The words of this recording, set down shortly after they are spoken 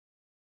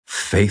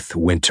Faith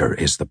Winter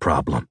is the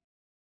problem.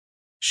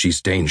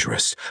 She's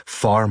dangerous,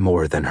 far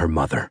more than her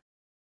mother.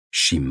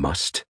 She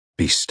must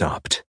be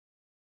stopped.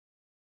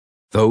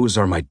 Those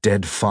are my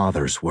dead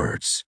father's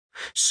words,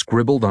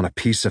 scribbled on a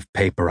piece of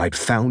paper I'd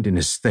found in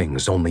his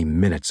things only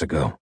minutes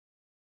ago.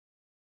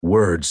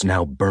 Words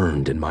now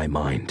burned in my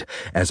mind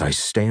as I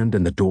stand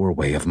in the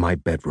doorway of my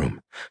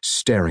bedroom,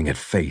 staring at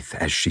Faith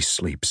as she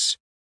sleeps.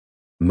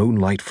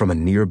 Moonlight from a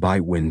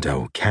nearby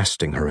window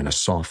casting her in a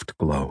soft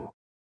glow.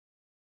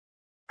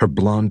 Her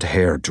blonde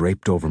hair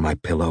draped over my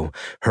pillow,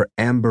 her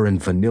amber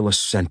and vanilla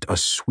scent a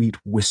sweet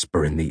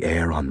whisper in the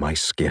air on my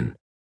skin.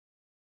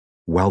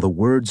 While the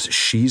words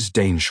 "she's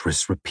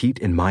dangerous" repeat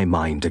in my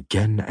mind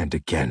again and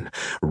again,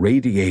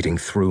 radiating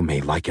through me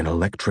like an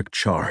electric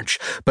charge,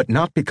 but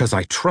not because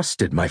I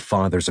trusted my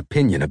father's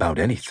opinion about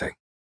anything.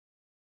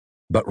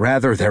 But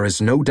rather there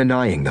is no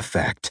denying the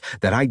fact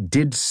that I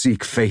did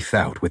seek Faith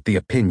out with the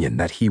opinion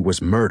that he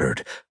was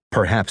murdered,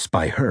 perhaps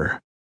by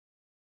her.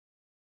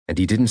 And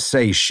he didn't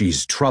say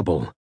she's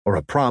trouble, or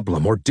a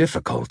problem, or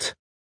difficult.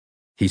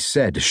 He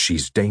said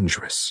she's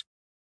dangerous.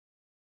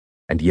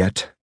 And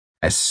yet,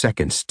 as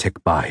seconds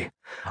tick by,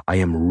 I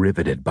am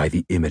riveted by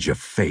the image of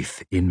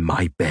Faith in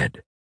my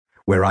bed,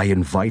 where I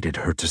invited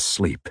her to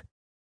sleep.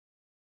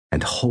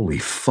 And holy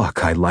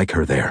fuck, I like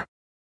her there.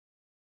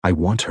 I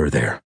want her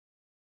there.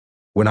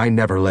 When I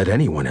never let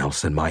anyone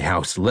else in my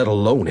house, let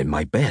alone in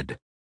my bed.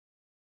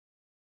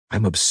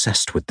 I'm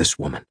obsessed with this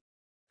woman.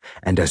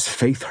 And as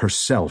Faith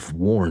herself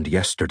warned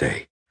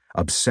yesterday,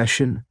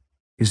 obsession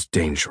is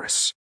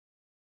dangerous.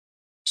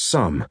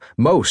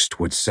 Most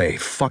would say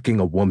fucking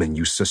a woman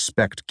you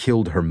suspect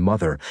killed her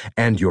mother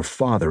and your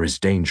father is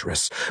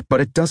dangerous,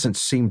 but it doesn't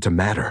seem to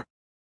matter.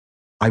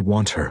 I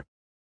want her.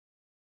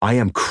 I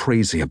am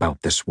crazy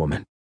about this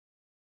woman.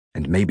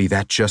 And maybe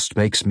that just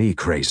makes me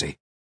crazy.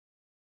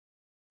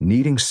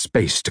 Needing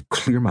space to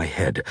clear my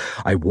head,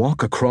 I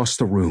walk across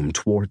the room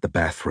toward the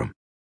bathroom.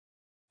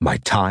 My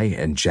tie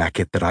and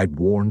jacket that I'd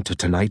worn to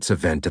tonight's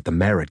event at the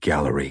Merritt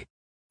Gallery,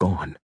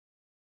 gone.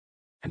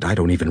 And I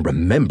don't even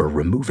remember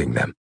removing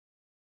them.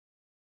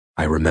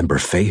 I remember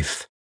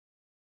Faith.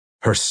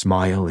 Her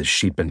smile as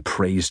she'd been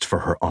praised for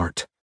her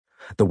art.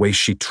 The way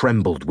she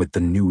trembled with the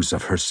news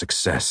of her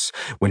success,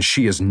 when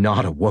she is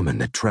not a woman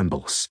that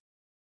trembles.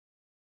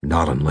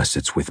 Not unless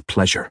it's with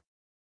pleasure.